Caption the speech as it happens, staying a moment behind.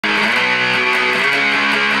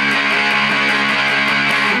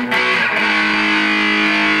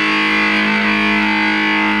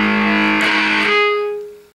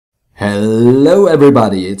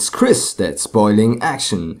everybody, it's Chris that's spoiling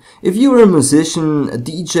action. If you're a musician, a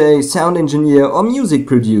DJ, sound engineer or music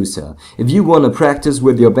producer, if you want to practice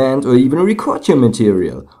with your band or even record your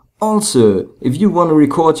material. Also, if you want to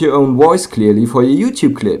record your own voice clearly for your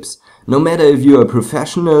YouTube clips. No matter if you're a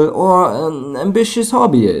professional or an ambitious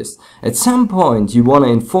hobbyist, at some point you want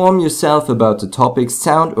to inform yourself about the topic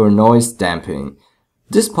sound or noise damping.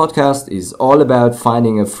 This podcast is all about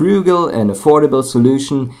finding a frugal and affordable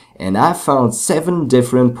solution, and I've found 7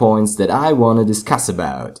 different points that I want to discuss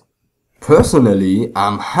about. Personally,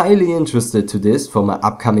 I'm highly interested to this for my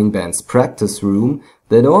upcoming band's practice room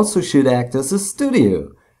that also should act as a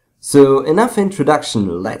studio. So enough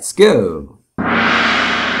introduction, let's go!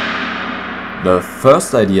 The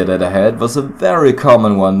first idea that I had was a very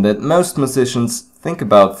common one that most musicians think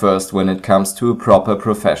about first when it comes to a proper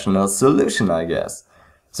professional solution, I guess.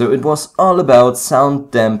 So it was all about sound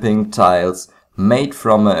damping tiles made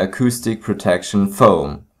from an acoustic protection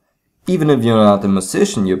foam. Even if you're not a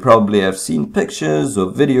musician, you probably have seen pictures or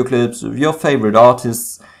video clips of your favorite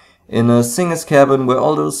artists in a singer's cabin with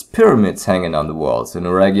all those pyramids hanging on the walls in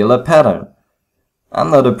a regular pattern. I'm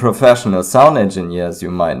not a professional sound engineer, as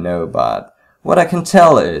you might know, but what I can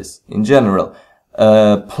tell is, in general,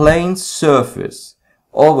 a plain surface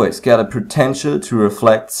always got a potential to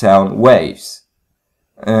reflect sound waves.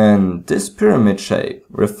 And this pyramid shape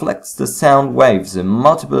reflects the sound waves in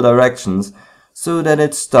multiple directions so that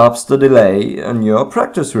it stops the delay in your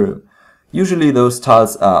practice room. Usually those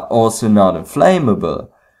tiles are also not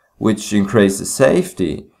inflammable, which increases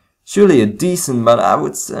safety. Surely a decent, but I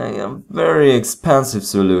would say a very expensive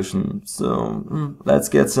solution. So let's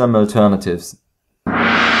get some alternatives.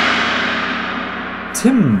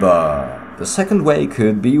 Timber. The second way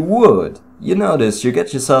could be wood. You notice, you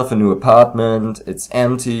get yourself a new apartment, it's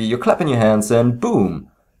empty, you're clapping your hands and boom!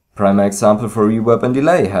 Prime example for reverb and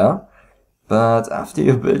delay, huh? But after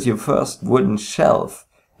you build your first wooden shelf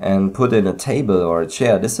and put in a table or a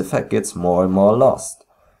chair, this effect gets more and more lost.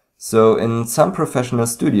 So in some professional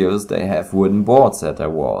studios they have wooden boards at their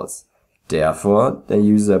walls. Therefore, they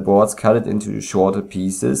use their boards, cut it into shorter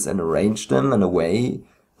pieces and arrange them in a way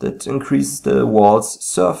that increases the wall's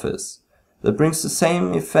surface. That brings the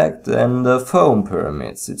same effect than the foam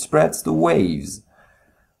pyramids. It spreads the waves.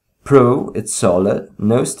 Pro, it's solid,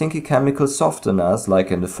 no stinky chemical softeners like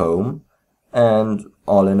in the foam, and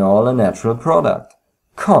all in all a natural product.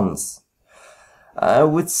 Cons. I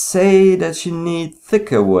would say that you need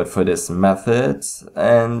thicker wood for this method,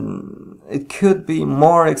 and it could be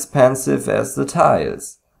more expensive as the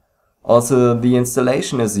tiles. Also, the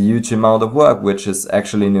installation is a huge amount of work, which is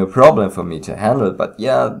actually no problem for me to handle, but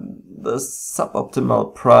yeah, the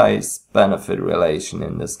suboptimal price-benefit relation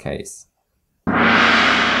in this case.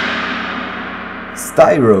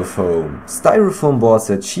 Styrofoam. Styrofoam boards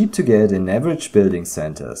are cheap to get in average building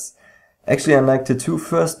centers. Actually, unlike the 2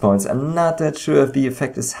 first points, I'm not that sure if the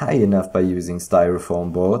effect is high enough by using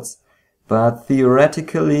styrofoam boards, but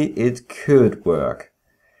theoretically it could work.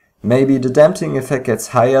 Maybe the damping effect gets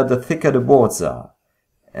higher the thicker the boards are.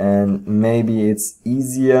 And maybe it's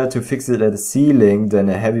easier to fix it at a ceiling than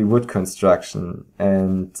a heavy wood construction.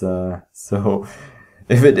 And so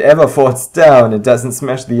if it ever falls down, it doesn't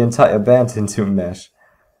smash the entire band into mesh.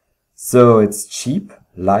 So it's cheap,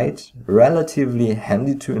 light, relatively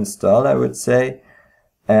handy to install, I would say.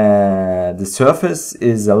 The surface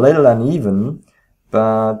is a little uneven,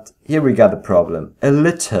 but here we got a problem. A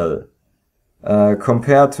little.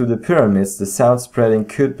 Compared to the pyramids, the sound spreading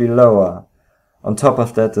could be lower. On top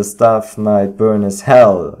of that, the stuff might burn as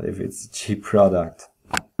hell if it's a cheap product.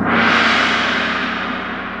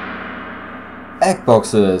 Egg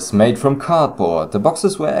boxes made from cardboard. The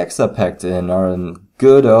boxes where eggs are packed in are a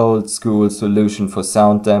good old school solution for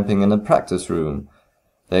sound damping in a practice room.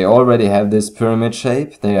 They already have this pyramid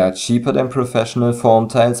shape, they are cheaper than professional foam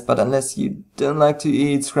tiles, but unless you don't like to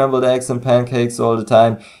eat scrambled eggs and pancakes all the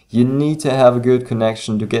time, you need to have a good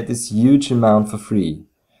connection to get this huge amount for free.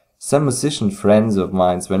 Some musician friends of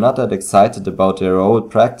mine were not that excited about their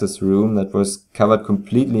old practice room that was covered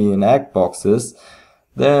completely in egg boxes.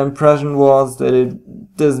 Their impression was that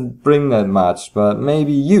it doesn't bring that much, but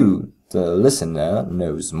maybe you, the listener,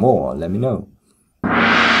 knows more. Let me know.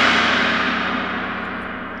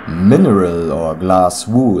 Mineral or glass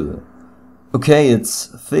wool. Okay, it's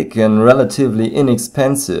thick and relatively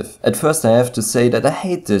inexpensive. At first I have to say that I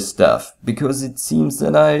hate this stuff, because it seems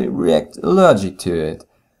that I react allergic to it.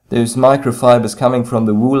 Those microfibers coming from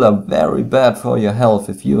the wool are very bad for your health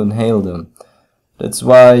if you inhale them. That's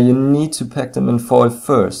why you need to pack them in foil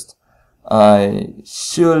first. I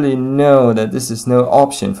surely know that this is no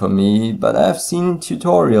option for me, but I've seen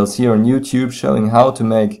tutorials here on YouTube showing how to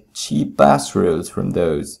make cheap bass rolls from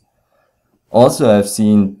those. Also, I've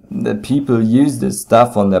seen that people use this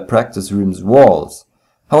stuff on their practice room's walls.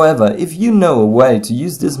 However, if you know a way to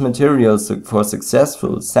use this material for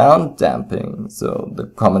successful sound damping, so the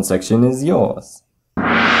comment section is yours.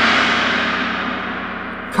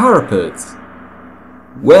 Carpets.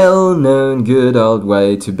 Well-known good old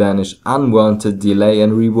way to banish unwanted delay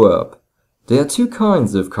and reverb. There are two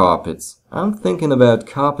kinds of carpets. I'm thinking about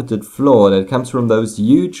carpeted floor that comes from those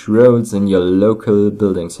huge rolls in your local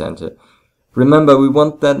building center. Remember, we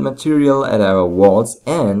want that material at our walls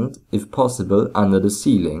and, if possible, under the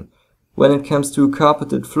ceiling. When it comes to a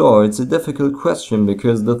carpeted floor, it's a difficult question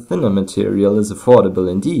because the thinner material is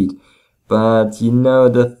affordable indeed. But you know,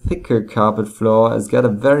 the thicker carpet floor has got a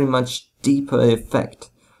very much deeper effect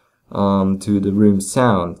to the room's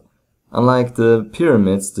sound. Unlike the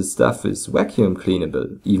pyramids, the stuff is vacuum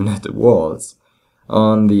cleanable, even at the walls.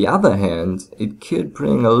 On the other hand, it could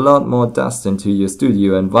bring a lot more dust into your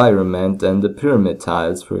studio environment than the pyramid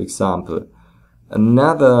tiles, for example.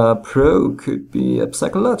 Another pro could be a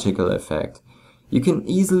psychological effect. You can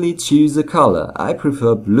easily choose a color. I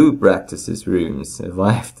prefer blue practice rooms, if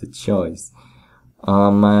I have the choice.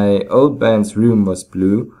 My old band's room was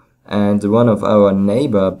blue, and one of our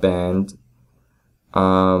neighbor band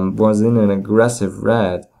was in an aggressive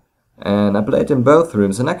red. And I played in both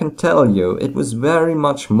rooms, and I can tell you, it was very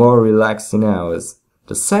much more relaxed than ours.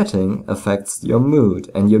 The setting affects your mood,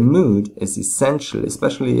 and your mood is essential,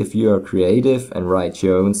 especially if you are creative and write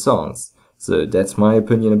your own songs. So that's my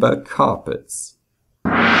opinion about carpets.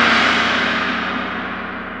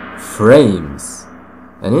 Frames.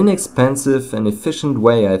 An inexpensive and efficient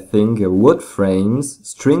way, I think, are wood frames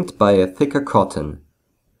stringed by a thicker cotton.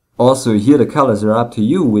 Also, here the colors are up to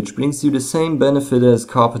you, which brings you the same benefit as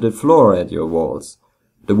carpeted floor at your walls.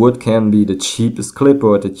 The wood can be the cheapest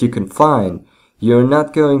clipboard that you can find. You're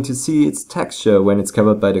not going to see its texture when it's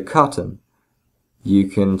covered by the cotton. You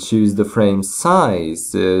can choose the frame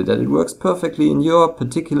size so that it works perfectly in your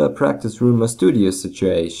particular practice room or studio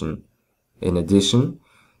situation. In addition,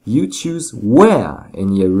 you choose where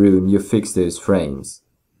in your room you fix those frames.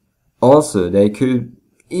 Also, they could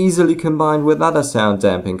easily combined with other sound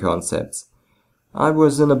damping concepts. I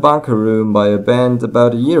was in a bunker room by a band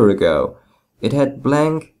about a year ago. It had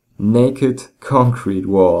blank, naked concrete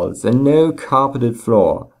walls and no carpeted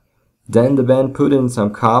floor. Then the band put in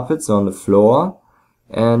some carpets on the floor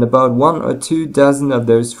and about 1 or 2 dozen of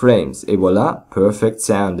those frames. Et voila, perfect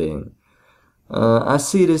sounding. I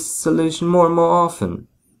see this solution more and more often.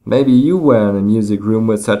 Maybe you were in a music room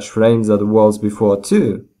with such frames on the walls before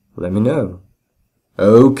too. Let me know.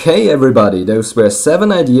 Okay everybody, those were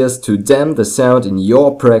 7 ideas to damp the sound in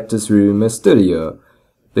your practice room or studio.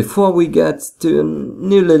 Before we get to a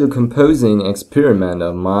new little composing experiment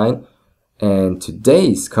of mine and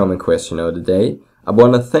today's comic question of the day, I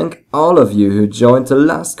want to thank all of you who joined the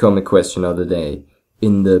last comic question of the day.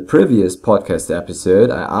 In the previous podcast episode,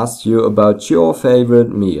 I asked you about your favorite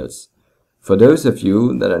meals. For those of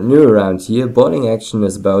you that are new around here, Boiling Action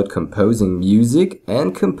is about composing music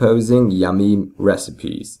and composing yummy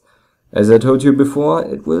recipes. As I told you before,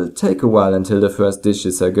 it will take a while until the first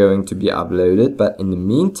dishes are going to be uploaded, but in the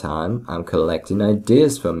meantime, I'm collecting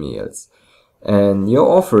ideas for meals. And your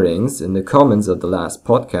offerings in the comments of the last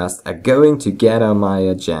podcast are going to get on my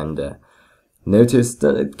agenda. Notice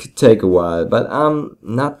that it could take a while, but I'm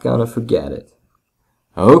not gonna forget it.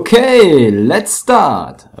 Okay, let's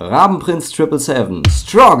start! Rabenprinz 777,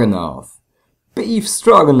 Stroganoff. Beef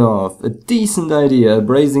Stroganoff, a decent idea, a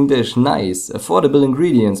braising dish, nice, affordable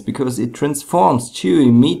ingredients because it transforms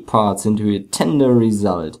chewy meat parts into a tender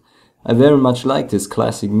result. I very much like this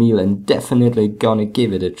classic meal and definitely gonna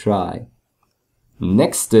give it a try.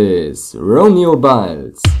 Next is Romeo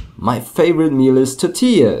Balls. My favorite meal is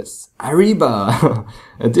tortillas. Arriba!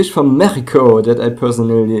 A dish from Mexico that I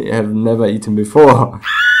personally have never eaten before.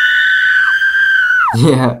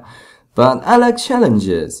 Yeah, but I like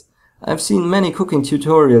challenges. I've seen many cooking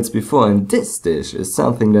tutorials before and this dish is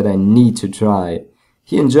something that I need to try.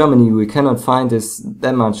 Here in Germany we cannot find this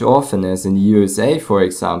that much often as in the USA, for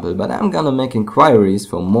example, but I'm gonna make inquiries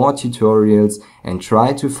for more tutorials and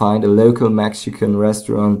try to find a local Mexican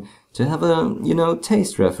restaurant to have a,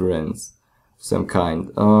 taste reference of some kind.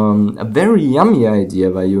 A very yummy idea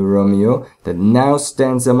by you, Romeo, that now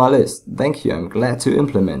stands on my list. Thank you, I'm glad to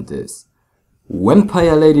implement this.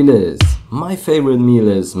 Vampire Lady Liz. My favorite meal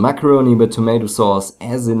is macaroni with tomato sauce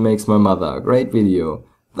as it makes my mother. Great video.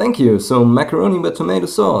 Thank you, so macaroni with tomato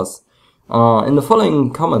sauce. In the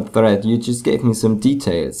following comment thread, you just gave me some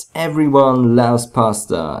details. Everyone loves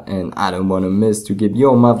pasta, and I don't want to miss to give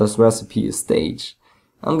your mother's recipe a stage.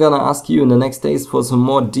 I'm gonna ask you in the next days for some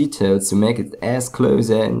more details to make it as close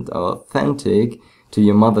and authentic to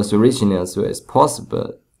your mother's originals as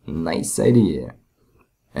possible. Nice idea.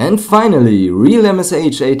 And finally, Real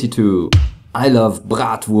MSH82. I love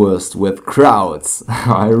Bratwurst with Krauts.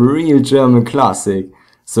 A real German classic.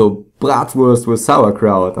 So Bratwurst with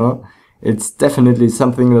sauerkraut, huh? It's definitely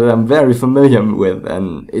something that I'm very familiar with,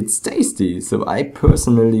 and it's tasty. So I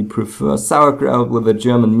personally prefer sauerkraut with a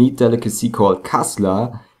German meat delicacy called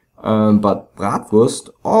Kassler, but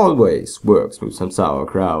Bratwurst always works with some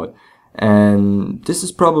sauerkraut. And this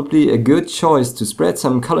is probably a good choice to spread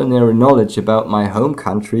some culinary knowledge about my home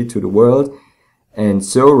country to the world, and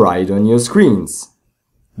so right on your screens.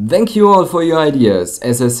 Thank you all for your ideas.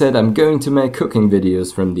 As I said, I'm going to make cooking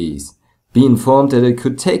videos from these. Be informed that it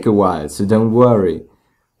could take a while, so don't worry.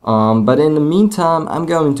 But in the meantime, I'm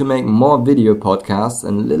going to make more video podcasts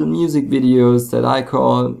and little music videos that I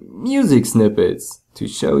call music snippets, to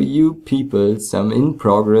show you people some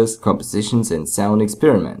in-progress compositions and sound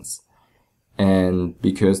experiments. And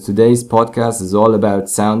because today's podcast is all about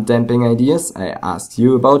sound damping ideas, I asked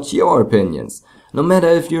you about your opinions. No matter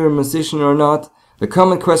if you're a musician or not, the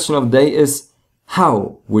common question of the day is,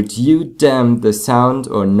 how would you damp the sound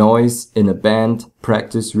or noise in a band,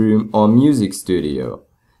 practice room or music studio?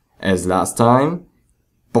 As last time,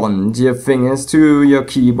 bond your fingers to your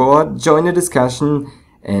keyboard, join the discussion,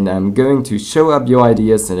 and I'm going to show up your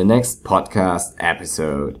ideas in the next podcast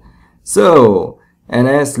episode. So, and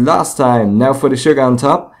as last time, now for the sugar on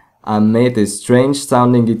top, I made this strange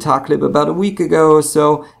sounding guitar clip about a week ago or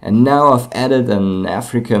so, and now I've added an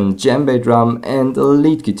African djembe drum and a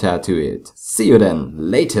lead guitar to it. See you then,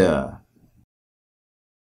 later!